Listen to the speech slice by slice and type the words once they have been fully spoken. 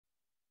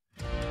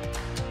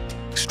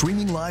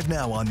Streaming live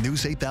now on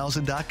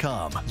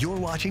News8000.com. You're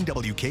watching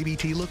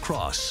WKBT La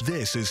Crosse.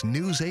 This is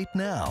News 8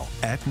 Now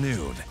at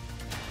noon.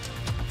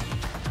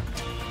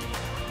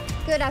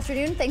 Good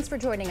afternoon. Thanks for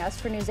joining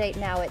us for News 8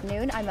 Now at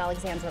noon. I'm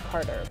Alexandra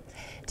Carter.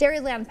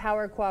 Dairyland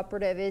Power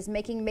Cooperative is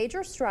making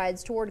major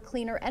strides toward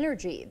cleaner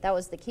energy. That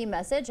was the key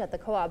message at the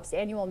co-op's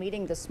annual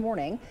meeting this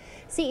morning.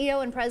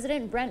 CEO and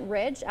President Brent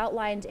Ridge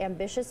outlined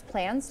ambitious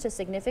plans to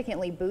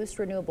significantly boost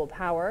renewable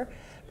power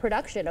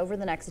production over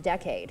the next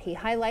decade. He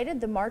highlighted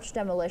the March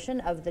demolition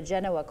of the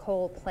Genoa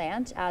coal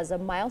plant as a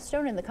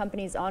milestone in the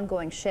company's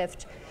ongoing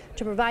shift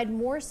to provide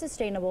more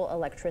sustainable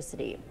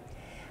electricity.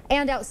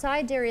 And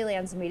outside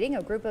Dairyland's meeting,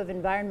 a group of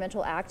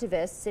environmental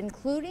activists,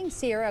 including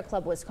Sierra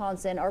Club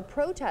Wisconsin, are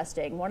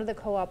protesting one of the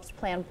co-op's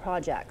planned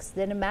projects.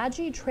 The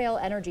Nemadji Trail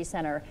Energy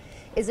Center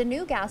is a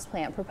new gas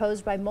plant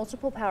proposed by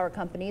multiple power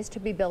companies to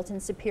be built in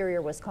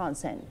Superior,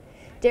 Wisconsin.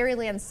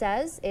 Dairyland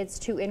says it's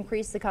to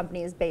increase the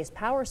company's base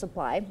power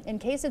supply in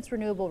case its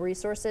renewable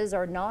resources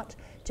are not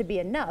to be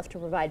enough to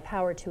provide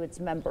power to its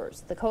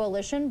members. The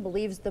coalition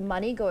believes the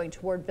money going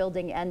toward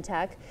building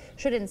NTEC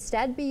should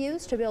instead be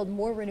used to build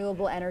more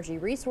renewable energy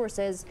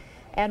resources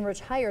and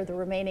retire the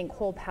remaining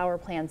coal power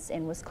plants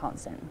in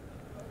Wisconsin.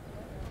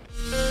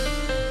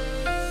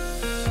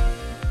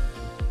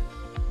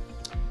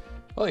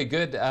 Well, a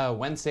good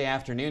Wednesday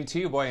afternoon to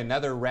you. Boy,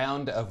 another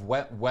round of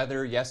wet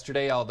weather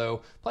yesterday,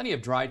 although plenty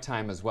of dry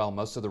time as well.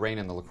 Most of the rain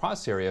in the La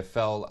Crosse area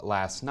fell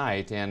last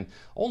night, and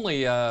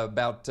only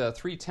about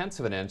 3/10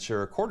 of an inch,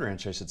 or a quarter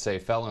inch, I should say,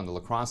 fell in the La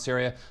Crosse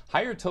area.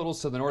 Higher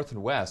totals to the north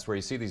and west, where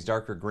you see these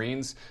darker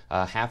greens,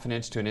 half an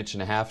inch to an inch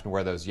and a half, and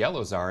where those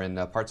yellows are in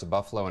parts of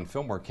Buffalo and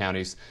Fillmore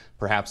counties,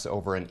 perhaps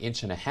over an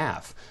inch and a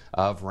half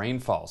of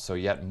rainfall. So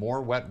yet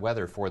more wet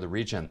weather for the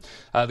region.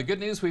 The good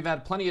news, we've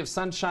had plenty of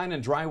sunshine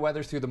and dry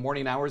weather through the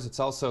morning hours. It's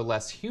also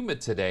less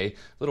humid today, a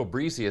little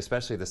breezy,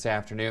 especially this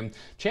afternoon.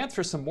 Chance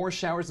for some more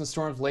showers and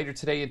storms later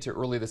today into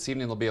early this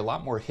evening. There'll be a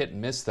lot more hit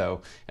and miss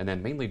though, and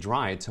then mainly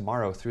dry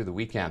tomorrow through the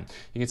weekend.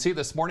 You can see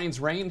this morning's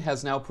rain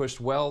has now pushed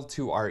well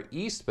to our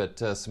east, but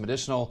some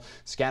additional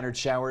scattered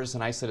showers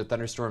and isolated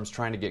thunderstorms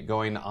trying to get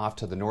going off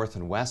to the north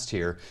and west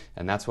here,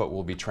 and that's what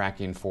we'll be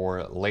tracking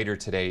for later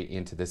today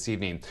into this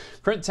evening.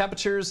 Current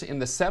temperatures in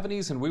the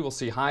 70s, and we will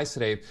see highs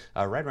today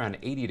right around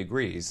 80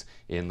 degrees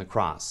in La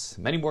Crosse.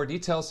 Many more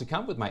details to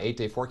come with my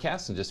 8-day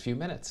forecast in just a few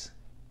minutes.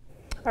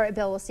 All right,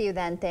 Bill, we'll see you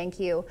then. Thank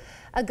you.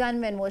 A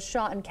gunman was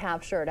shot and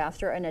captured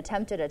after an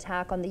attempted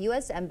attack on the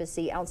U.S.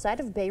 Embassy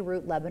outside of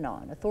Beirut,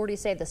 Lebanon.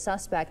 Authorities say the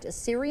suspect, a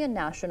Syrian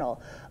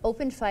national,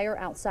 opened fire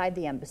outside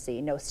the embassy.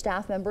 No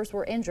staff members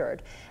were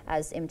injured.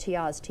 As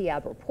Imtiaz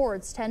Tiab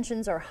reports,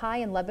 tensions are high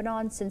in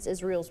Lebanon since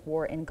Israel's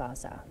war in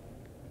Gaza.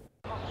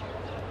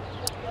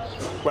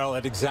 Well,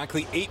 at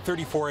exactly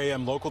 8:34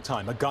 a.m. local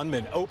time, a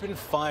gunman opened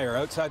fire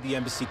outside the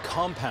embassy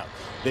compound.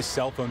 This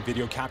cell phone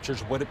video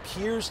captures what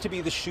appears to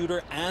be the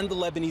shooter and the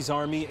Lebanese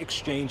army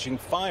exchanging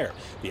fire.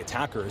 The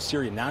attacker, a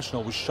Syrian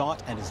national, was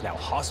shot and is now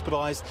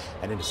hospitalized.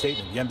 And in a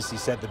statement, the embassy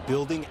said the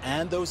building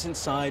and those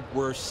inside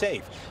were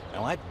safe.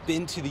 Now, I've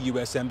been to the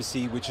U.S.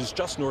 Embassy, which is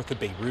just north of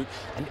Beirut,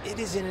 and it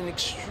is in an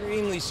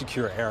extremely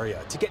secure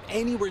area. To get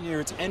anywhere near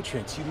its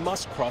entrance, you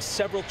must cross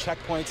several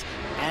checkpoints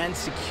and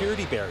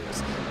security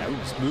barriers. Now, it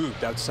was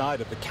moved outside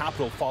of the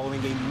capital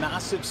following a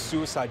massive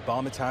suicide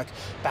bomb attack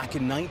back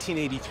in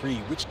 1983,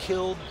 which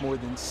killed more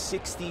than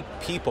 60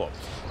 people.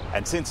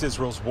 And since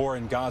Israel's war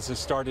in Gaza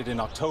started in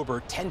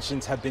October,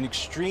 tensions have been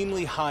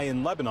extremely high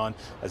in Lebanon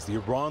as the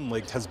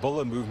Iran-linked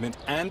Hezbollah movement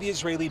and the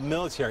Israeli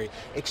military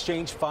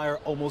exchange fire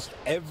almost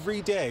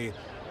every day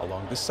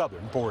along the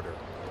southern border.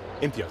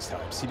 Imtiaz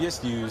Tiab,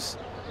 CBS News,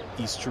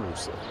 East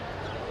Jerusalem.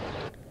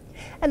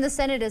 And the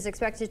Senate is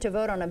expected to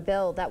vote on a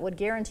bill that would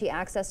guarantee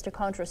access to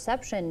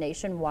contraception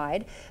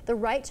nationwide. The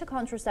Right to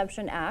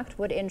Contraception Act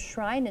would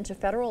enshrine into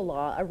federal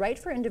law a right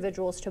for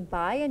individuals to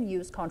buy and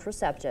use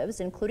contraceptives,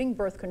 including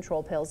birth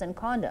control pills and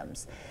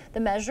condoms. The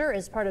measure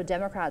is part of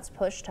Democrats'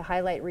 push to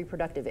highlight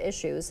reproductive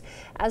issues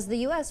as the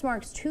U.S.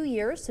 marks 2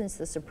 years since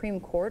the Supreme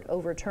Court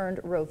overturned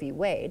Roe v.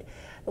 Wade.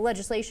 The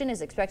legislation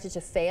is expected to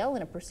fail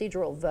in a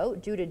procedural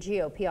vote due to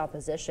GOP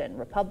opposition.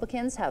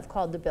 Republicans have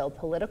called the bill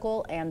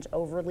political and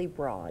overly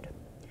broad.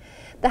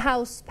 The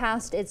House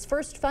passed its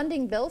first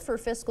funding bill for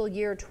fiscal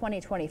year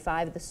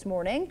 2025 this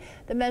morning.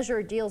 The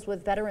measure deals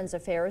with Veterans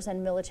Affairs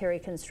and military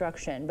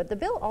construction, but the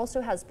bill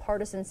also has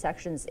partisan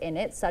sections in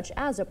it, such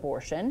as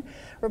abortion.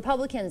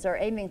 Republicans are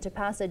aiming to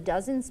pass a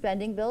dozen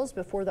spending bills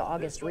before the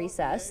August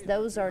recess.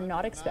 Those are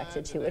not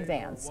expected to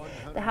advance.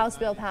 The House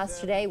bill passed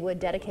today would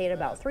dedicate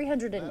about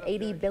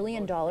 $380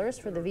 billion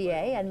for the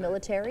VA and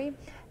military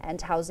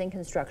and housing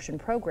construction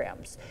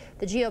programs.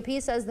 The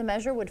GOP says the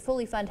measure would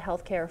fully fund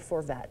health care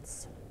for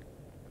vets.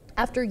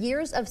 After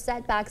years of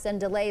setbacks and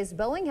delays,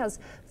 Boeing has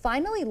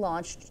finally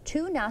launched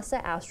 2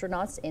 NASA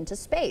astronauts into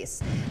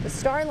space. The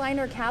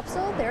Starliner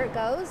capsule, there it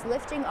goes,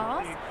 lifting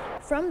off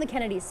from the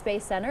Kennedy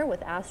Space Center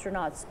with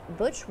astronauts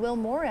Butch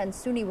Wilmore and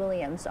Suni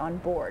Williams on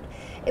board.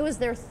 It was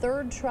their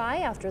third try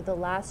after the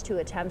last two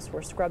attempts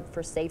were scrubbed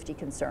for safety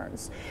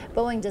concerns.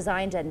 Boeing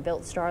designed and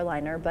built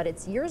Starliner, but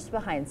it's years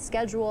behind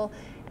schedule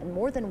and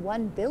more than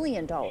 $1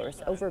 billion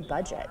over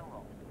budget.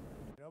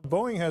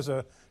 Boeing has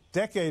a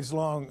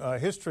decades-long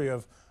history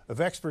of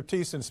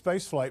expertise in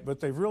spaceflight, but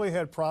they've really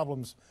had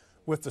problems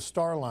with the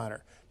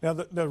Starliner. Now,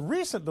 the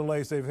recent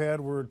delays they've had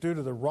were due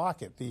to the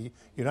rocket, the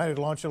United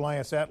Launch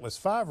Alliance Atlas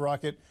V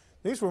rocket.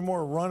 These were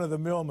more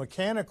run-of-the-mill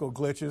mechanical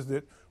glitches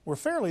that were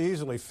fairly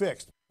easily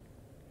fixed.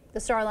 The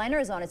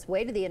Starliner is on its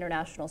way to the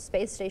International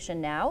Space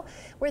Station now,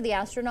 where the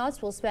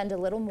astronauts will spend a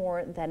little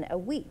more than a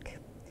week.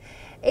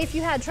 If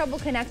you had trouble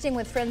connecting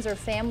with friends or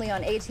family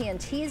on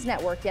AT&T's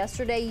network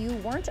yesterday, you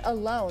weren't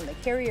alone. The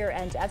carrier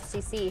and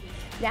FCC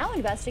now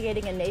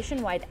investigating a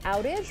nationwide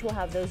outage. We'll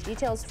have those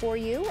details for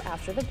you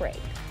after the break.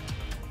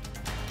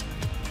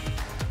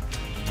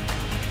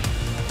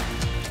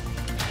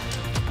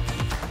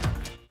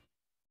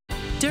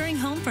 During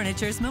Home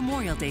Furniture's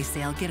Memorial Day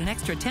sale, get an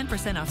extra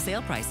 10% off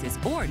sale prices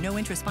or no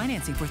interest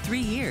financing for 3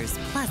 years.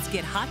 Plus,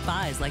 get hot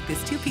buys like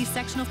this two-piece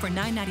sectional for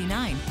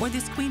 $9.99 or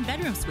this queen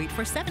bedroom suite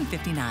for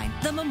 $7.59.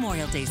 The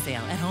Memorial Day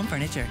sale at Home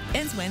Furniture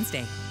ends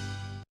Wednesday.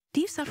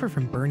 Do you suffer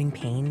from burning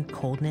pain,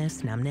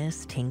 coldness,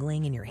 numbness,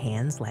 tingling in your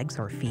hands, legs,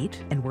 or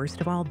feet, and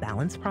worst of all,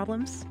 balance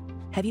problems?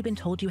 Have you been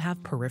told you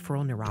have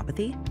peripheral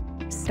neuropathy?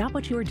 Stop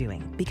what you are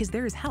doing because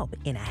there is help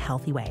in a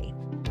healthy way.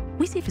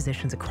 We see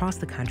physicians across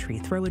the country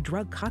throw a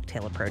drug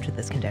cocktail approach at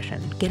this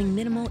condition, getting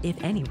minimal,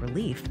 if any,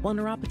 relief while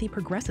neuropathy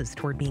progresses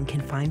toward being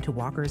confined to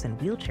walkers and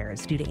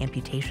wheelchairs due to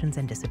amputations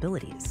and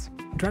disabilities.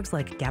 Drugs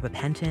like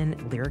gabapentin,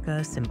 Lyrica,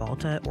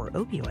 Cymbalta, or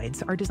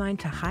opioids are designed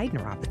to hide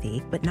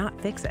neuropathy but not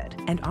fix it,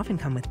 and often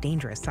come with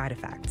dangerous side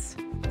effects.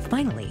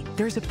 Finally,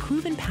 there's a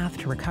proven path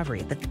to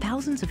recovery that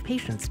thousands of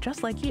patients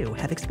just like you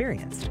have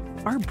experienced.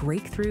 Our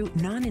breakthrough,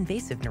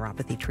 non-invasive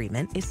neuropathy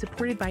treatment is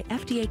supported by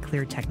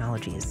FDA-cleared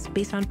technologies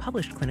based on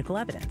published clinical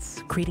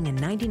evidence, creating a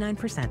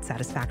 99%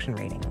 satisfaction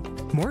rating.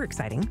 More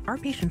exciting, our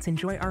patients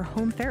enjoy our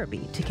home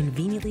therapy to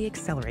conveniently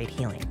accelerate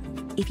healing.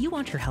 If you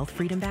want your health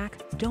freedom back,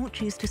 don't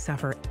choose to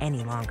suffer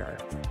any longer.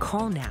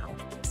 Call now.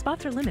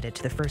 Spots are limited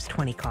to the first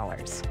 20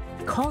 callers.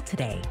 Call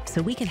today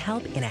so we can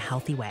help in a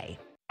healthy way.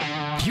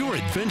 Your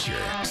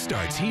adventure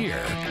starts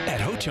here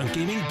at Ho-Chunk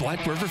Gaming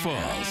Black River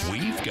Falls.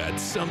 We've got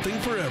something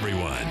for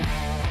everyone.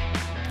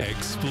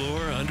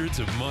 Explore hundreds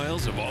of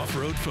miles of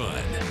off-road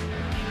fun.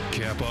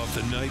 Cap off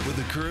the night with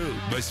the crew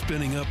by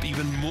spinning up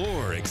even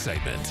more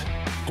excitement.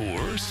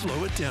 Or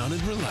slow it down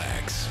and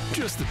relax.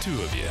 Just the two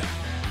of you.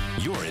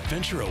 Your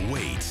adventure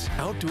awaits,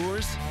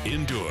 outdoors,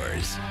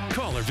 indoors.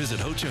 Call or visit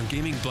Ho-Chunk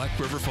Gaming Black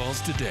River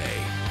Falls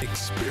today.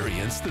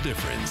 Experience the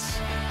difference.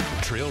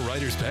 Trail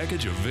Riders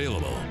Package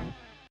available.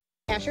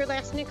 Asher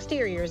Lassen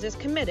Exteriors is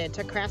committed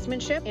to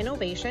craftsmanship,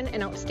 innovation,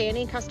 and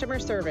outstanding customer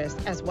service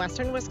as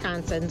Western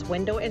Wisconsin's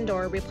window and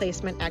door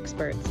replacement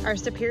experts. Our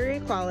superior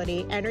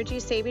quality,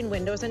 energy-saving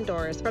windows and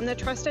doors from the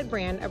trusted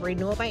brand of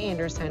Renewal by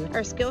Andersen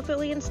are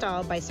skillfully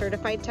installed by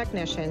certified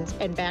technicians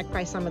and backed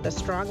by some of the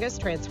strongest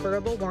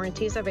transferable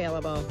warranties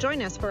available.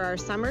 Join us for our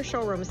summer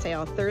showroom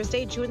sale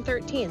Thursday, June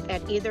 13th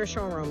at either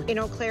showroom in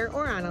Eau Claire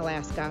or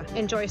Onalaska.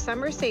 Enjoy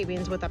summer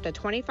savings with up to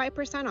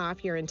 25%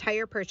 off your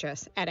entire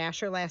purchase at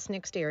Asher Lassen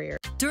Exteriors.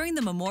 During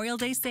the Memorial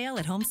Day sale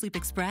at Home Sleep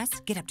Express,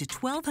 get up to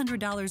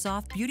 $1,200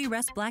 off Beauty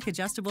Rest Black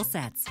adjustable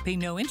sets. Pay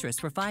no interest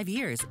for 5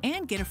 years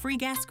and get a free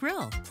gas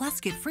grill. Plus,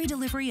 get free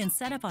delivery and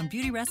setup on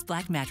Beauty Rest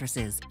Black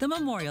mattresses. The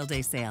Memorial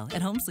Day sale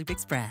at Home Sleep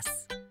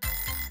Express.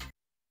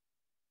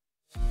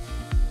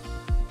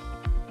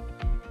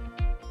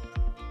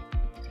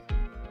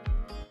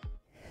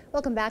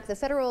 Welcome back. The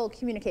Federal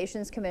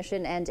Communications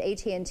Commission and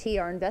AT&T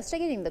are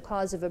investigating the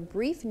cause of a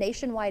brief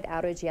nationwide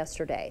outage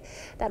yesterday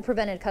that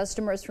prevented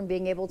customers from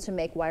being able to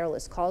make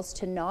wireless calls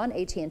to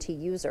non-AT&T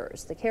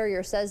users. The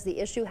carrier says the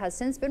issue has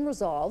since been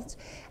resolved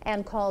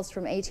and calls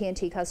from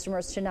AT&T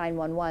customers to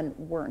 911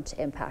 weren't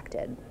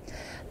impacted.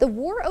 The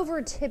war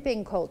over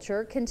tipping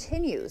culture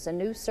continues. A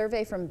new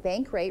survey from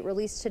Bankrate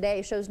released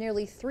today shows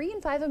nearly 3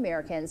 in 5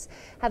 Americans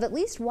have at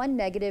least one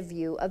negative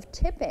view of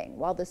tipping.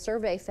 While the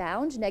survey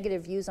found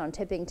negative views on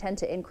tipping tend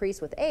to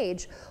increase with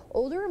age,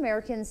 older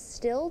Americans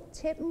still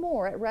tip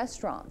more at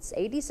restaurants.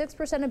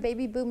 86% of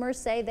baby boomers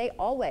say they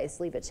always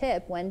leave a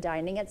tip when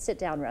dining at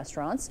sit-down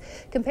restaurants,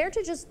 compared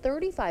to just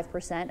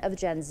 35% of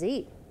Gen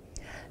Z.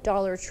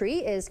 Dollar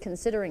Tree is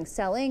considering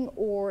selling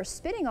or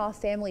spinning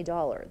off Family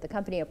Dollar. The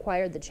company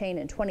acquired the chain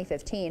in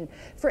 2015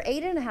 for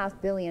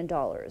 $8.5 billion.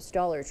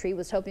 Dollar Tree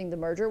was hoping the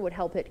merger would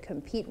help it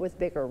compete with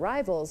bigger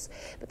rivals,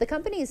 but the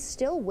company is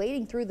still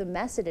wading through the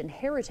mess it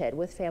inherited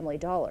with Family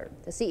Dollar.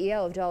 The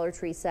CEO of Dollar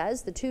Tree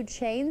says the two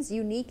chains'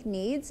 unique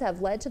needs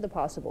have led to the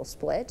possible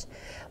split.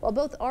 While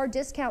both are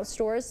discount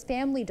stores,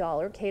 Family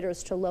Dollar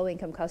caters to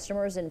low-income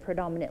customers in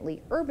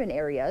predominantly urban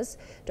areas.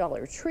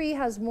 Dollar Tree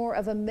has more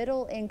of a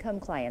middle-income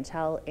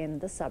clientele in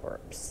the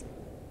suburbs.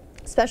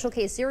 Special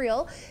K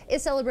cereal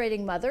is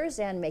celebrating mothers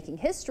and making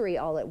history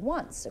all at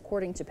once.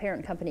 According to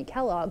parent company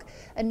Kellogg,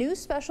 a new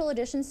special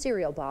edition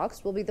cereal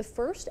box will be the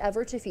first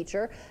ever to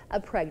feature a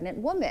pregnant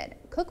woman,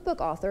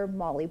 cookbook author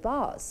Molly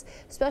Baz.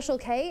 Special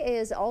K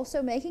is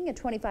also making a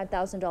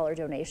 $25,000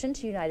 donation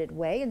to United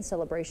Way in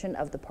celebration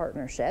of the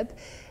partnership.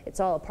 It's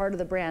all a part of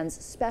the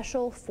brand's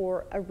Special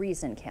for a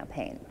Reason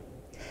campaign.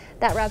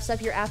 That wraps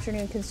up your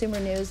afternoon consumer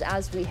news.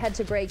 As we head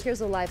to break,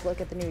 here's a live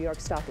look at the New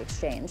York Stock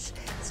Exchange.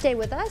 Stay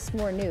with us.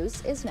 More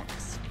news is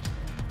next.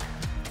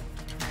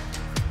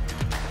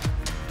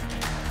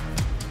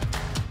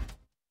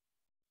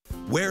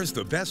 Where's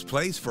the best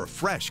place for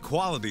fresh,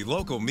 quality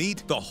local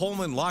meat? The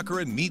Holman Locker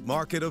and Meat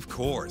Market, of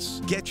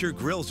course. Get your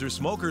grills or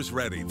smokers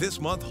ready. This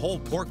month, whole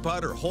pork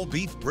butt or whole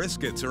beef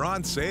briskets are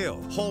on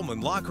sale.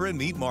 Holman Locker and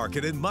Meat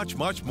Market and much,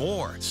 much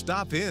more.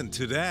 Stop in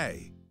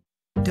today.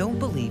 Don't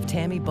believe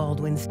Tammy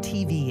Baldwin's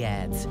TV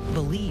ads.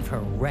 Believe her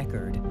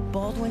record.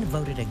 Baldwin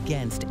voted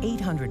against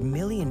 $800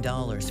 million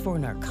for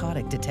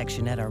narcotic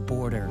detection at our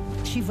border.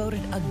 She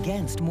voted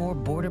against more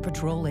Border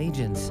Patrol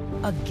agents,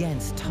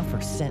 against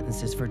tougher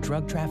sentences for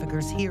drug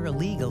traffickers here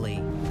illegally.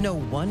 No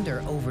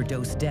wonder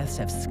overdose deaths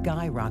have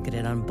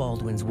skyrocketed on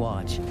Baldwin's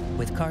watch,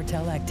 with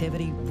cartel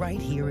activity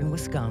right here in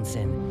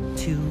Wisconsin.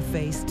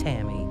 Two-faced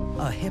Tammy,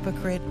 a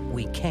hypocrite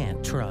we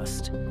can't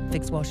trust.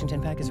 Fix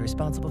Washington PAC is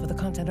responsible for the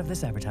content of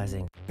this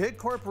advertising. Big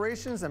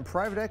corporations and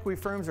private equity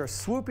firms are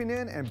swooping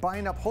in and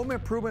buying up home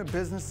improvement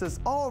businesses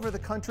all over the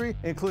country,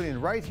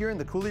 including right here in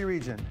the Coulee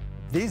region.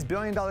 These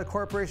billion-dollar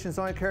corporations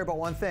only care about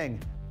one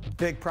thing: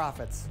 big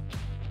profits.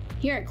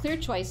 Here at Clear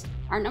Choice,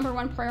 our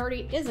 #1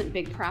 priority isn't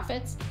big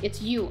profits, it's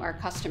you, our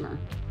customer.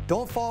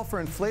 Don't fall for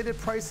inflated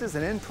prices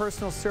and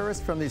impersonal service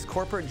from these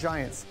corporate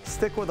giants.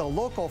 Stick with a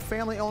local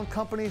family-owned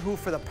company who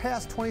for the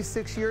past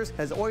 26 years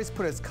has always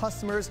put its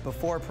customers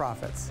before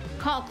profits.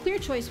 Call Clear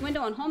Choice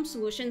Window and Home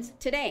Solutions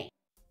today.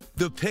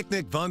 The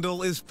Picnic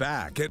Bundle is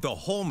back at the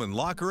Holman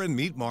Locker and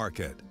Meat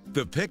Market.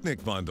 The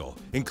Picnic Bundle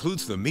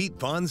includes the meat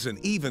buns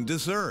and even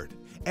dessert.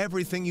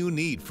 Everything you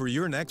need for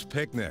your next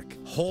picnic.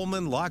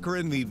 Holman Locker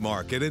and Meat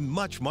Market and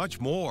much, much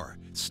more.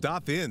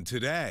 Stop in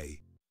today.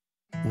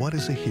 What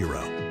is a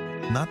hero?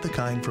 Not the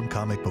kind from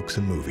comic books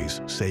and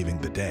movies, saving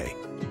the day.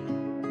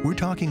 We're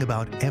talking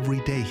about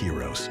everyday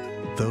heroes,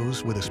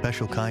 those with a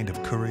special kind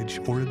of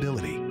courage or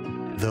ability,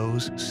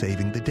 those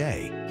saving the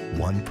day,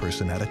 one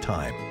person at a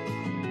time.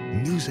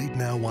 News 8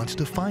 Now wants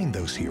to find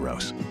those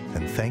heroes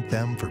and thank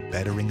them for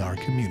bettering our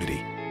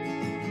community.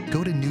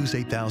 Go to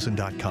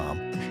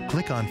news8000.com,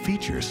 click on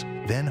Features,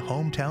 then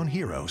Hometown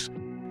Heroes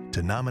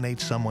to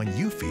nominate someone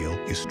you feel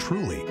is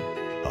truly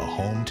a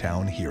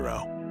hometown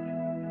hero.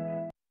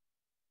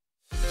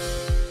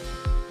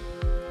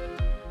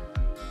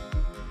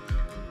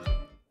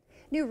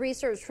 New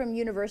research from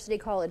University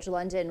College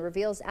London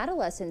reveals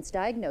adolescents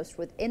diagnosed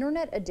with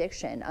internet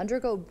addiction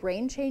undergo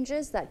brain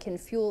changes that can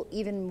fuel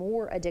even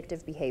more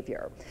addictive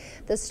behavior.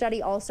 The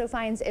study also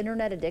finds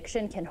internet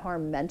addiction can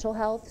harm mental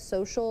health,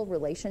 social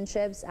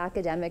relationships,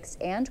 academics,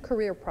 and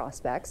career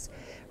prospects.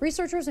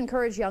 Researchers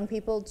encourage young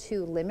people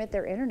to limit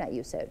their internet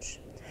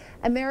usage.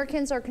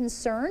 Americans are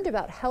concerned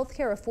about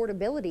healthcare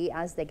affordability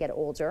as they get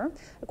older.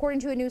 According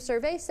to a new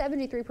survey,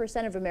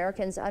 73% of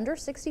Americans under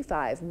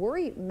 65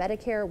 worry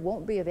Medicare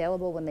won't be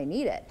available when they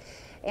need it.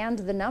 And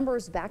the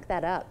numbers back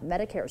that up.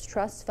 Medicare's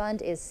trust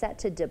fund is set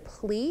to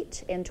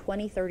deplete in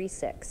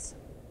 2036.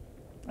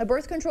 A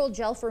birth control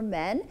gel for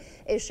men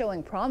is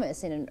showing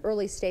promise in an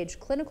early-stage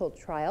clinical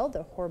trial.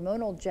 The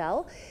hormonal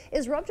gel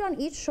is rubbed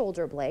on each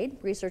shoulder blade.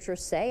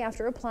 Researchers say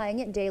after applying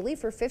it daily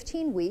for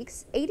 15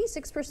 weeks,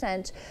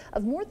 86%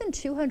 of more than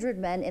 200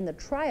 men in the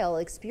trial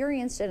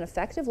experienced an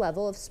effective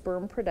level of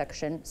sperm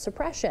production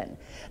suppression.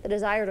 The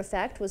desired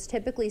effect was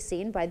typically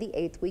seen by the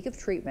 8th week of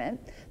treatment.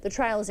 The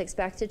trial is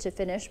expected to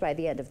finish by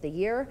the end of the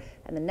year,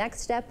 and the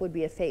next step would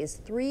be a phase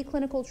 3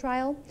 clinical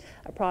trial.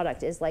 A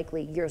product is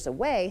likely years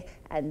away,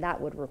 and that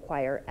would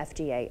require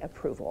FDA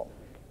approval.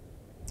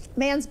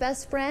 Man's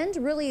best friend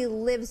really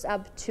lives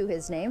up to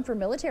his name for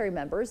military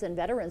members and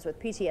veterans with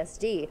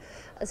PTSD.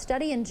 A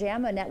study in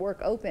JAMA Network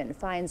Open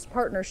finds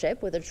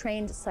partnership with a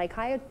trained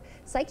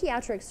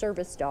psychiatric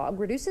service dog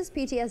reduces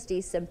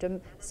PTSD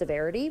symptom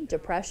severity,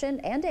 depression,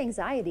 and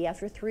anxiety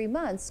after 3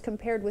 months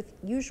compared with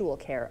usual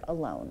care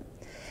alone.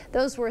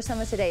 Those were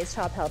some of today's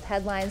top health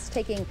headlines.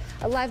 Taking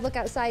a live look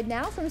outside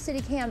now from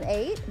CityCam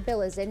 8,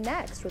 Bill is in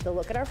next with a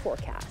look at our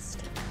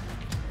forecast.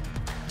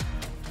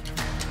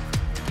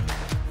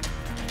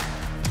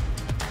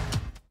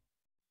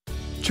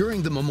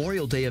 During the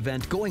Memorial Day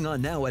event going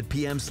on now at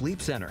PM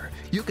Sleep Center,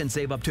 you can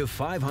save up to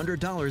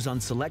 $500 on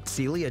select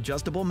Sealy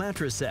adjustable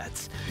mattress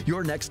sets.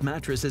 Your next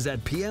mattress is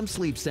at PM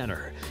Sleep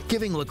Center,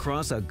 giving La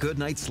Crosse a good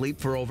night's sleep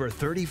for over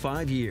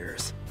 35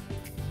 years.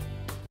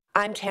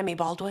 I'm Tammy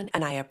Baldwin,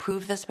 and I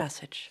approve this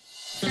message.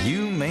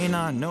 You may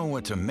not know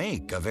what to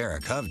make of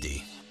Eric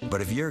Hovde,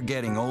 but if you're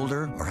getting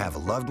older or have a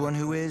loved one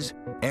who is,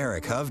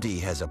 Eric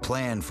Hovde has a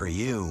plan for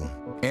you.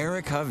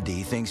 Eric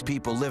Hovde thinks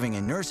people living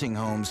in nursing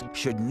homes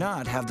should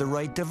not have the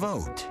right to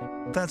vote.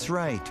 That's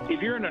right. If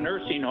you're in a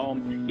nursing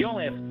home, you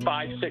only have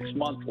 5-6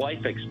 month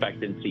life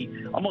expectancy.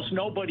 Almost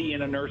nobody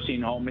in a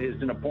nursing home is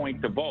in a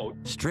point to vote.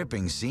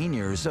 Stripping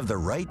seniors of the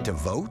right to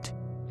vote?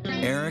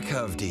 Eric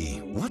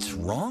Hovde, what's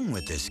wrong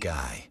with this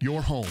guy?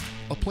 Your home,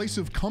 a place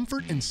of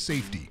comfort and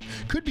safety,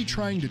 could be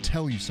trying to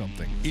tell you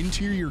something.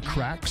 Interior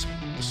cracks,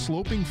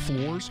 sloping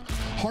floors,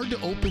 hard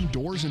to open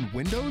doors and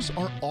windows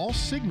are all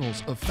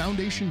signals of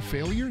foundation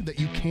failure that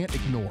you can't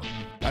ignore.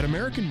 At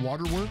American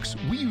Waterworks,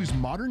 we use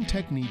modern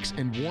techniques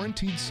and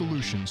warranted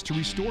solutions to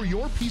restore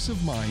your peace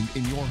of mind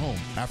in your home.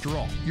 After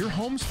all, your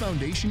home's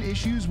foundation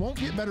issues won't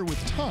get better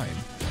with time,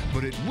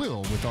 but it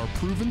will with our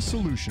proven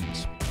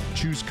solutions.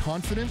 Choose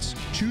confidence,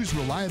 choose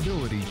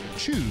reliability,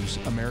 choose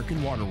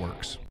American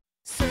Waterworks.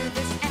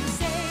 Service and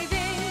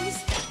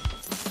savings.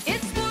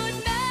 It's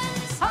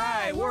Woodman's.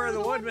 Hi, we're the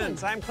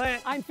Woodmans. I'm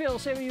Clint. I'm Phil,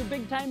 saving you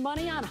big time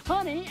money on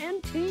honey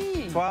and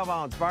tea.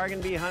 12-ounce Bargain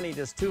Bee honey,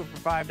 just 2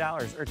 for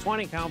 $5, or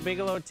 20-count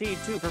Bigelow tea,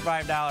 2 for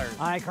 $5.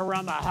 I can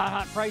run the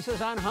hot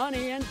prices on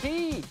honey and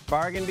tea.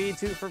 Bargain Bee,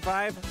 2 for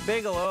 $5.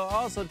 Bigelow,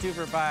 also 2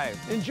 for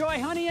 $5. Enjoy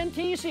honey and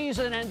tea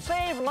season and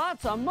save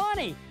lots of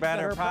money.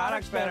 Better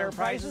products, better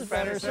prices,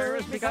 better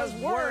service, because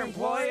we're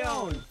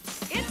employee-owned.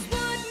 It's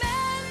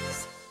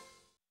Woodman's.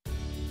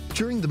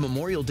 During the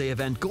Memorial Day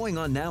event going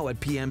on now at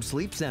PM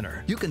Sleep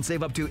Center, you can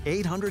save up to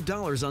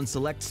 $800 on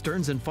select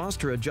Stearns &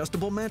 Foster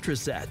adjustable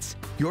mattress sets.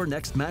 Your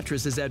next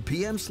mattress is at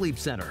PM Sleep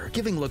Center,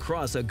 giving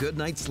Lacrosse a good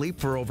night's sleep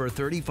for over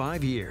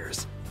 35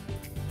 years.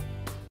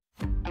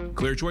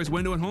 Clear Choice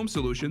Window and Home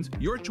Solutions,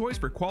 your choice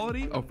for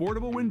quality,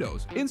 affordable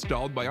windows,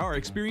 installed by our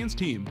experienced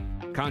team.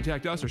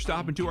 Contact us or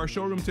stop into our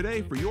showroom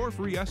today for your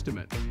free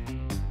estimate.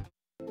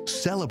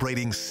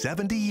 Celebrating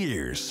 70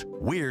 years,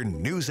 we're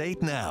News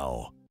 8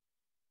 Now.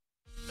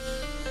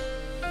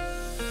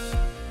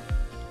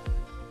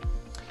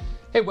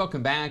 Hey,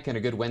 welcome back and a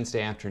good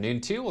Wednesday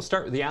afternoon too. We'll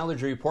start with the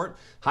allergy report.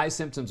 High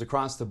symptoms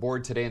across the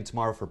board today and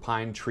tomorrow for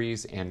pine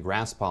trees and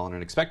grass pollen,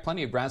 and expect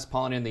plenty of grass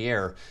pollen in the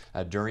air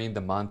during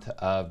the month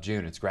of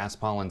June. It's grass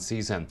pollen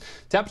season.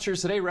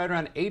 Temperatures today right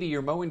around 80.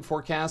 Your mowing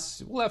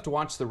forecasts, we'll have to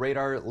watch the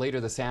radar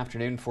later this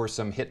afternoon for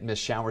some hit and miss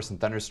showers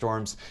and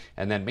thunderstorms,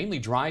 and then mainly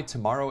dry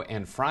tomorrow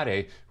and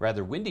Friday,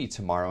 rather windy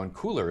tomorrow and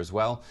cooler as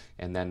well,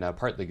 and then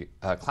partly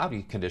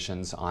cloudy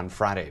conditions on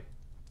Friday.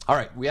 All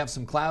right, we have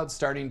some clouds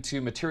starting to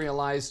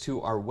materialize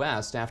to our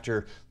west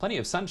after plenty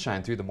of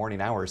sunshine through the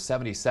morning hours.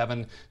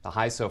 77 the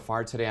high so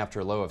far today after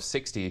a low of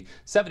 60.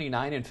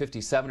 79 and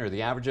 57 are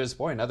the averages.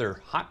 Boy,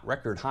 another hot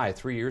record high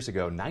 3 years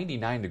ago.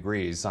 99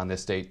 degrees on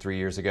this date 3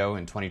 years ago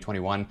in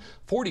 2021.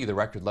 40 the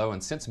record low,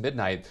 and since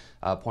midnight,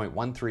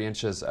 0.13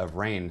 inches of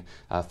rain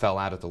fell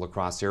out at the La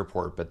Crosse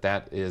airport, but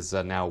that is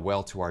now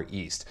well to our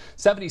east.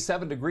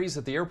 77 degrees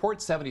at the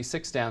airport,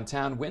 76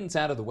 downtown. Winds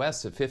out of the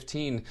west at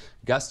 15,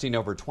 gusting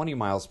over 20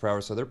 miles per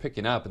hour, so they're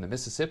picking up, and the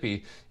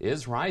Mississippi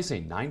is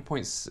rising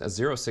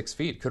 9.06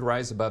 feet, could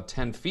rise above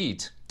 10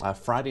 feet.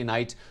 Friday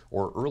night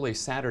or early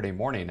Saturday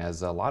morning,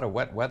 as a lot of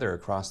wet weather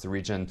across the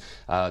region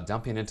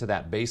dumping into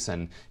that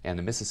basin, and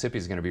the Mississippi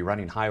is going to be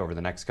running high over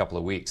the next couple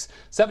of weeks.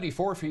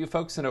 74 for you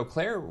folks in Eau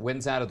Claire,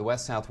 winds out of the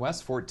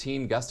west-southwest,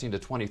 14 gusting to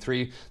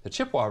 23. The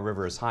Chippewa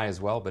River is high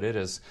as well, but it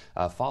is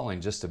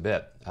falling just a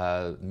bit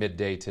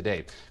midday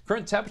today.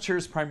 Current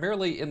temperatures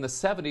primarily in the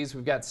 70s.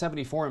 We've got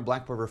 74 in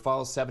Black River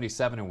Falls,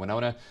 77 in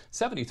Winona,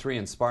 73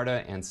 in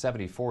Sparta, and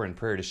 74 in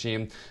Prairie du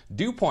Chien.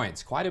 Dew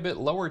points quite a bit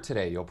lower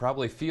today. You'll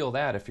probably feel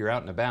that if you're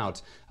out and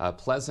about.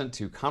 Pleasant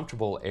to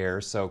comfortable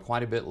air, so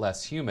quite a bit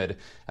less humid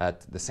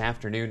this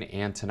afternoon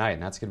and tonight,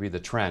 and that's going to be the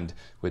trend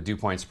with dew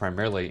points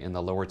primarily in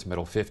the lower to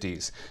middle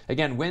 50s.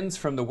 Again, winds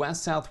from the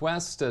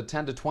west-southwest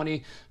 10 to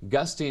 20,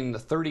 gusting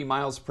 30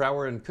 miles per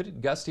hour, and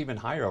could gust even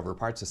higher over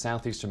parts of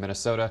southeastern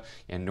Minnesota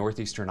and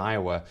northeastern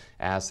Iowa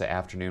as the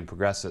afternoon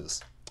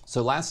progresses.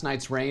 So last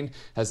night's rain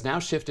has now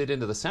shifted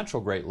into the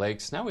central Great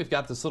Lakes. Now we've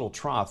got this little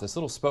trough, this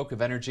little spoke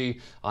of energy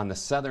on the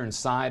southern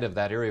side of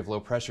that area of low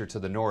pressure to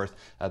the north.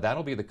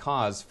 That'll be the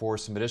cause for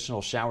some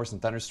additional showers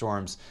and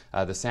thunderstorms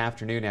this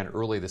afternoon and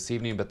early this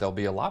evening, but there'll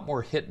be a lot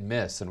more hit and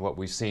miss than what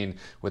we've seen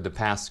with the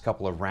past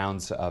couple of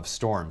rounds of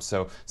storms.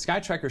 So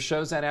Sky Tracker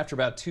shows that after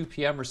about 2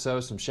 p.m. or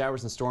so, some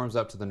showers and storms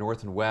up to the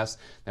north and west.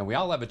 Then we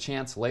all have a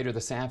chance later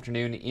this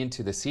afternoon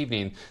into this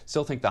evening.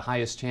 Still think the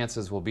highest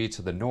chances will be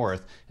to the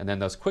north, and then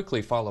those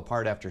quickly fall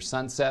apart after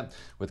sunset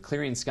with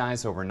clearing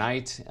skies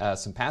overnight.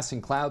 Some passing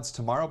clouds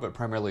tomorrow, but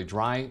primarily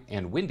dry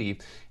and windy,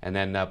 and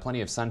then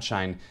plenty of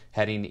sunshine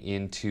heading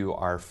into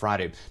our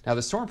Friday. Now,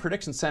 the Storm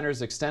Prediction Center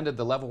has extended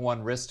the level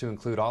 1 risk to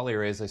include all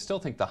areas. I still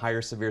think the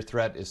higher severe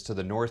threat is to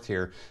the north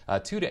here.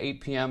 2 to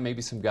 8 p.m.,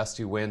 maybe some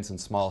gusty winds and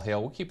small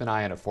hail. We'll keep an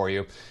eye on it for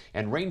you.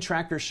 And rain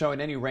trackers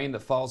showing any rain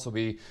that falls will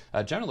be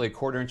generally a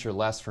quarter inch or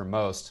less for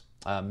most.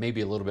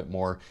 maybe a little bit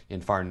more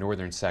in far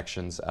northern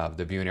sections of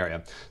the Boone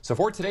area. So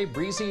for today,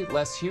 breezy,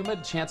 less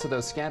humid, chance of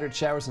those scattered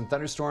showers and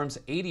thunderstorms,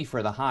 80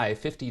 for the high,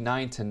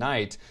 59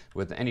 tonight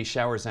with any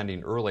showers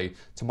ending early.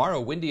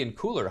 Tomorrow, windy and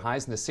cooler,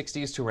 highs in the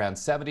 60s to around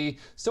 70.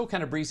 Still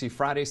kind of breezy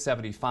Friday,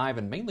 75,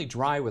 and mainly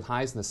dry with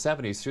highs in the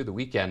 70s through the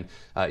weekend.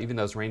 Even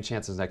those rain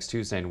chances next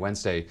Tuesday and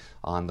Wednesday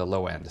on the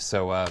low end.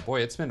 So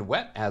boy, it's been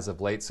wet as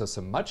of late, so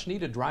some much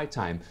needed dry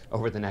time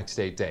over the next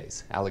 8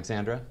 days.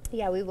 Alexandra?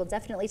 Yeah, we will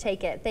definitely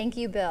take it. Thank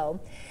you, Bill.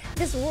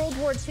 This World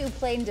War II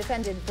plane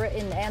defended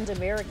Britain and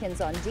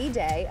Americans on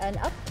D-Day. An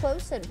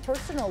up-close and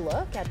personal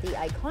look at the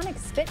iconic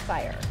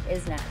Spitfire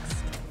is next.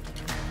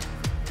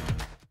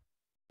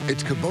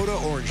 It's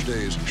Kubota Orange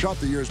Days. Shop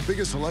the year's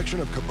biggest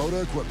selection of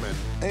Kubota equipment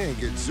and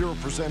get 0%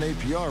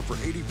 APR for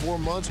 84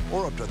 months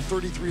or up to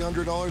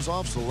 $3,300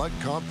 off select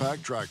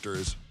compact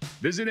tractors.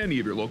 Visit any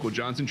of your local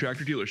Johnson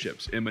Tractor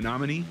dealerships in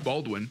Menominee,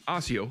 Baldwin,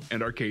 Osseo,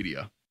 and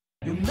Arcadia.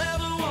 You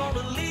never want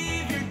to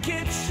leave your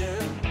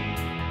kitchen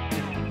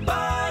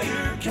by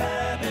your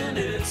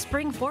cabinet.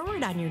 Spring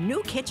forward on your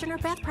new kitchen or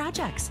bath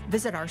projects.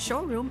 Visit our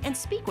showroom and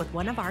speak with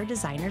one of our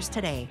designers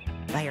today.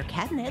 Buy your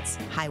cabinets,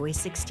 Highway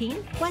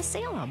 16, West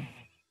Salem.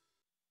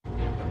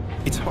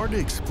 It's hard to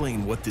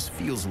explain what this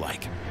feels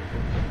like.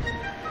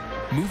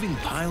 Moving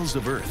piles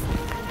of earth,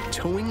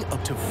 towing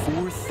up to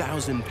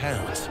 4,000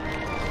 pounds,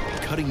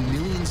 cutting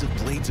millions of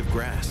blades of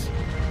grass.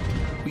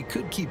 We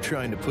could keep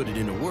trying to put it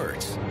into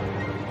words,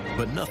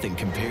 but nothing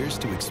compares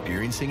to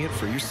experiencing it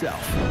for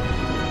yourself.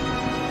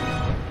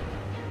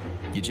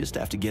 You just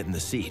have to get in the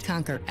seat.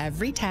 Conquer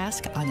every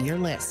task on your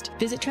list.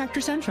 Visit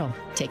Tractor Central,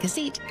 take a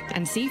seat,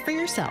 and see for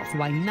yourself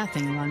why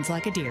nothing runs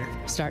like a deer.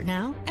 Start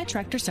now at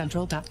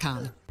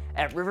TractorCentral.com.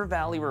 At River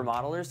Valley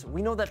Remodelers,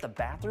 we know that the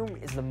bathroom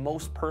is the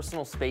most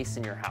personal space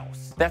in your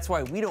house. That's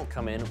why we don't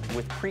come in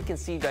with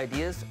preconceived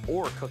ideas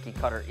or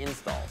cookie-cutter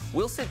installs.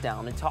 We'll sit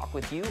down and talk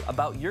with you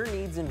about your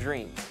needs and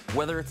dreams.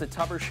 Whether it's a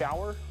tub or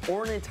shower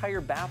or an entire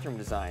bathroom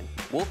design,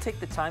 we'll take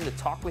the time to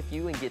talk with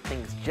you and get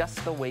things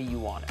just the way you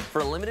want it.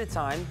 For a limited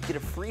time, get a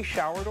free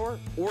shower door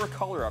or a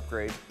color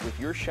upgrade with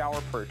your shower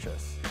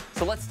purchase.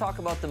 So let's talk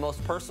about the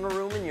most personal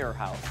room in your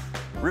house.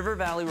 River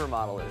Valley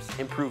Remodelers.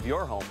 Improve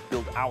your home,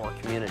 build our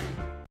community.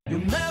 You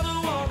never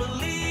want to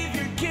leave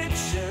your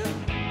kitchen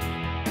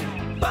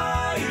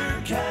by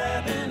your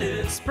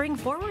cabinet. Spring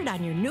forward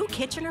on your new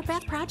kitchen or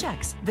bath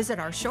projects. Visit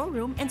our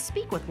showroom and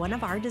speak with one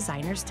of our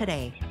designers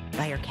today.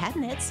 Buy your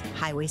cabinets,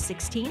 Highway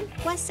 16,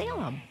 West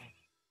Salem.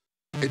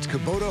 It's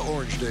Kubota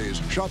Orange Days.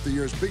 Shop the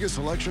year's biggest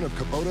selection of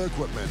Kubota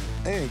equipment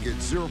and get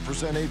 0%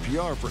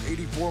 APR for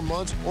 84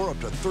 months or up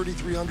to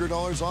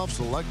 $3,300 off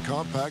select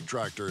compact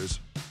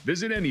tractors.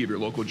 Visit any of your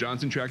local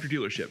Johnson Tractor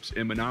dealerships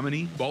in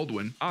Menominee,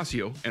 Baldwin,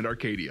 Osseo, and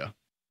Arcadia.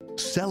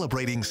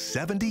 Celebrating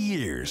 70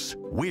 years,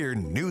 we're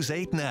News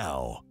 8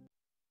 Now.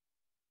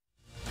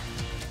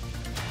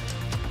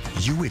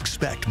 You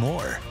expect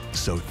more,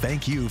 so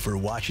thank you for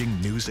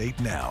watching News 8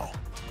 Now.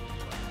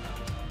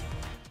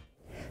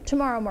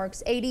 Tomorrow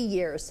marks 80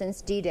 years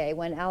since D-Day,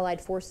 when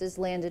Allied forces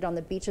landed on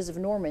the beaches of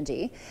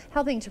Normandy.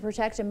 Helping to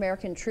protect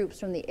American troops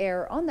from the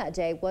air on that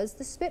day was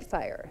the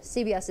Spitfire.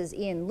 CBS's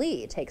Ian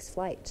Lee takes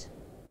flight.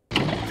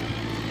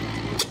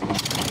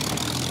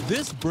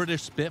 This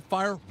British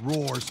Spitfire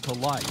roars to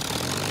life.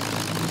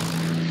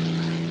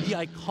 The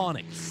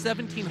iconic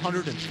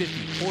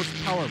 1,750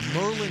 horsepower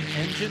Merlin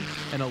engine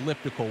and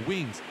elliptical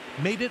wings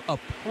made it a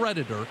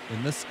predator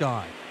in the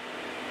sky.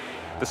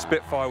 The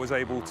Spitfire was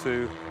able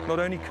to not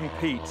only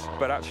compete,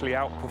 but actually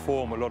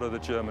outperform a lot of the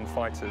German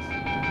fighters.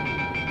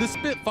 The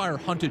Spitfire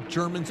hunted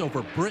Germans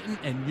over Britain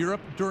and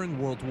Europe during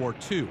World War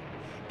II.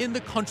 In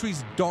the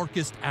country's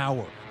darkest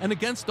hour, and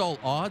against all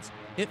odds,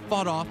 it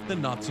fought off the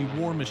Nazi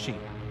war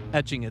machine,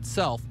 etching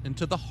itself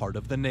into the heart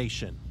of the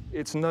nation.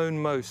 It's known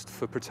most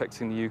for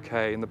protecting the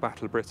UK in the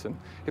Battle of Britain.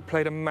 It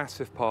played a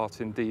massive part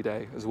in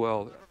D-Day as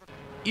well.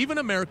 Even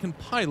American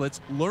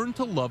pilots learned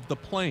to love the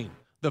plane.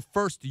 The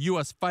first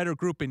U.S. fighter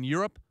group in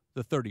Europe,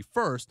 the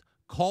 31st,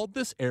 called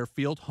this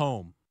airfield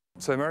home.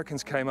 So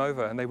Americans came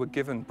over and they were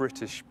given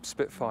British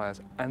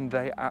Spitfires, and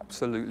they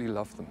absolutely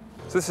loved them.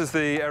 So this is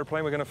the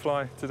airplane we're going to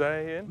fly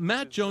today in.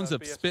 Matt Jones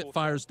of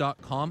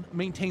Spitfires.com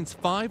maintains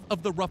 5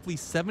 of the roughly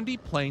 70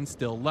 planes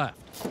still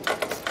left.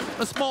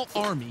 A small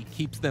army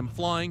keeps them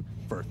flying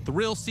for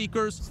thrill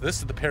seekers. So this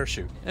is the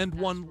parachute. And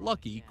one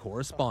lucky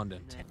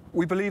correspondent.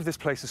 We believe this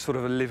place is sort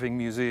of a living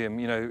museum.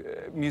 You know,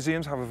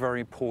 museums have a very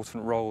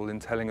important role in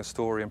telling a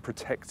story and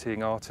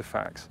protecting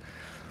artifacts.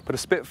 But a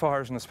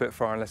Spitfire isn't a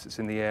Spitfire unless it's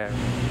in the air.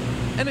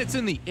 And it's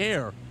in the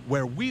air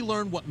where we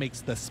learn what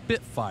makes the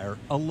Spitfire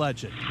a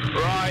legend.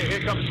 Right,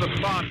 here comes the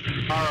fun.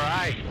 All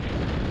right.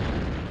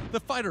 The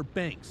fighter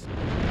banks,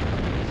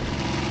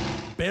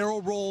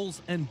 barrel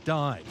rolls, and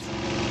dives.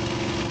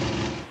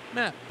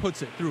 Matt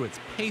puts it through its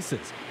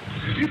paces.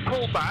 You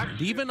pull back.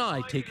 Steve and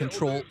I take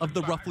control of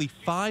the roughly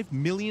 $5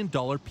 million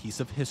piece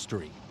of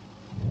history.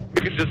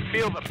 You can just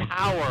feel the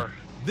power.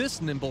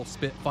 This nimble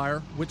Spitfire,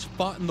 which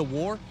fought in the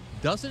war,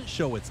 doesn't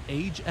show its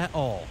age at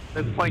all.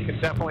 This plane can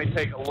definitely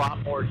take a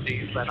lot more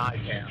G's than I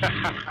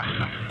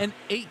can. And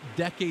 8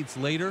 decades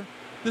later,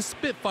 the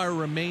Spitfire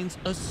remains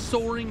a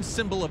soaring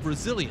symbol of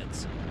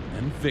resilience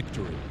and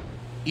victory.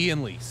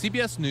 Ian Lee,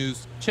 CBS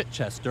News,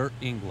 Chichester,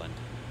 England.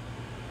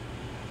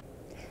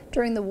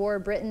 During the war,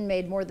 Britain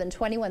made more than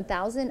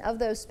 21,000 of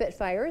those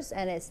Spitfires,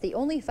 and it's the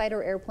only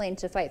fighter airplane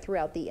to fight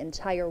throughout the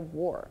entire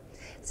war.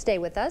 Stay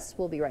with us.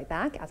 We'll be right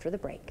back after the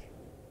break.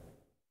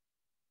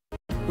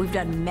 We've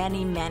done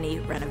many, many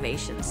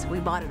renovations. We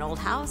bought an old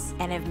house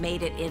and have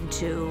made it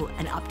into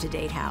an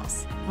up-to-date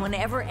house.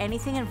 Whenever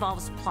anything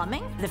involves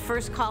plumbing, the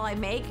first call I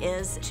make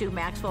is to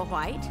Maxwell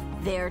White.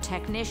 Their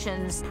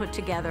technicians put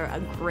together a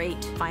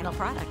great final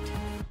product.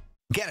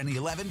 Get an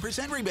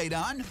 11% rebate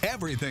on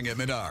everything at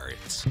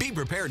Menards. Be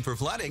prepared for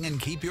flooding and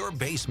keep your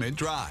basement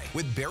dry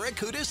with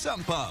Barracuda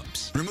sump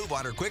pumps. Remove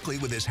water quickly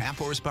with this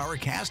half-horsepower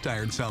cast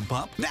iron sump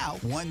pump, now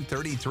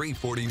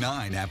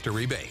 $133.49 after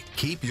rebate.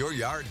 Keep your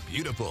yard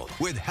beautiful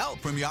with help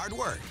from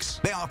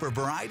Yardworks. They offer a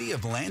variety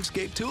of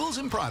landscape tools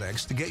and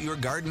products to get your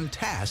garden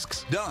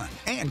tasks done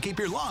and keep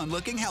your lawn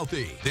looking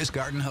healthy. This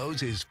garden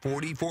hose is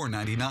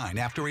 $44.99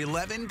 after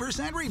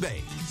 11%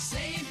 rebate.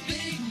 Save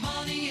big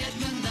money at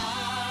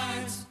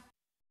Menards.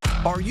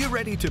 Are you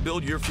ready to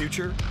build your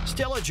future?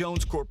 Stella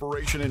Jones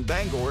Corporation in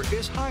Bangor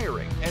is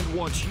hiring and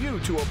wants you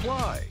to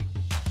apply.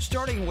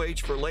 Starting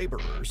wage for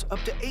laborers up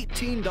to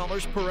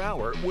 $18 per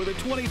hour with a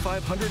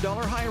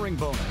 $2,500 hiring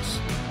bonus.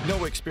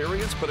 No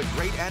experience but a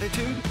great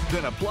attitude?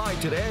 Then apply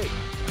today.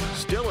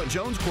 Stella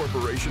Jones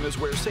Corporation is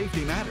where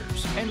safety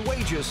matters and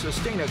wages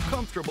sustain a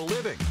comfortable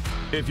living.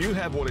 If you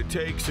have what it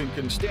takes and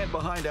can stand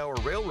behind our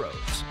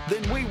railroads,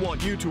 then we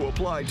want you to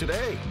apply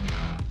today.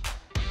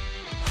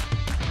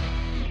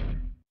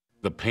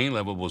 The pain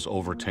level was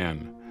over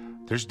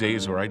 10. There's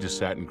days where I just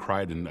sat and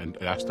cried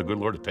and asked the good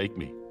Lord to take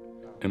me.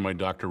 And my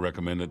doctor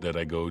recommended that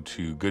I go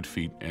to Good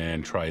Feet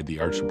and try the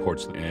arch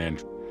supports.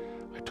 And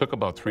I took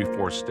about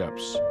 3-4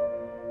 steps,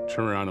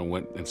 turned around and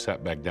went and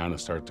sat back down and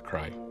started to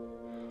cry.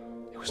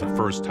 It was the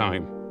first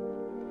time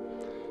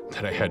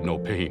that I had no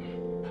pain.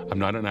 I'm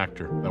not an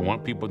actor. I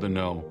want people to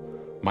know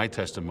my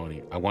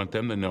testimony. I want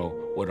them to know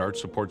what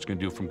arch supports can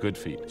do from Good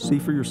Feet. See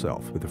for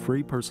yourself with a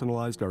free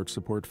personalized arch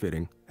support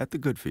fitting at the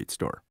Good Feet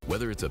store.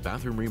 Whether it's a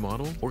bathroom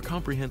remodel or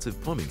comprehensive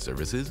plumbing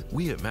services,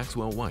 we at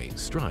Maxwell White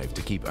strive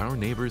to keep our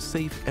neighbors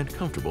safe and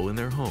comfortable in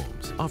their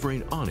homes,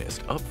 offering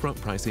honest,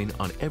 upfront pricing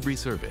on every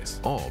service,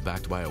 all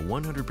backed by a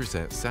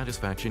 100%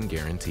 satisfaction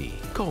guarantee.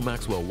 Call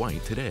Maxwell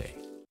White today.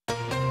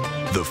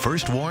 The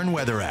First Warn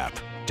Weather app.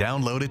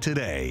 Download it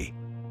today.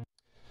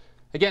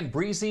 Again,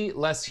 breezy,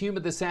 less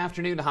humid this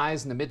afternoon,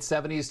 highs in the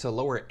mid-70s to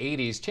lower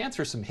 80s. Chance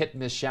for some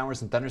hit-and-miss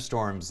showers and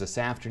thunderstorms this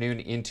afternoon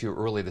into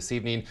early this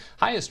evening.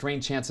 Highest rain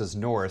chances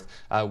north.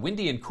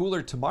 Windy and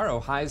cooler tomorrow,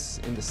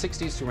 highs in the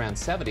 60s to around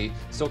 70.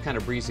 Still kind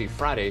of breezy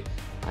Friday,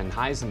 and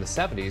highs in the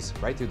 70s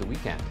right through the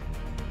weekend.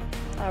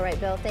 All right,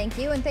 Bill, thank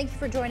you. And thank you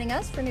for joining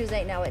us for News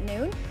 8 Now at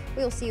noon.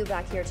 We'll see you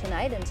back here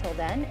tonight. Until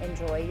then,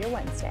 enjoy your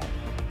Wednesday.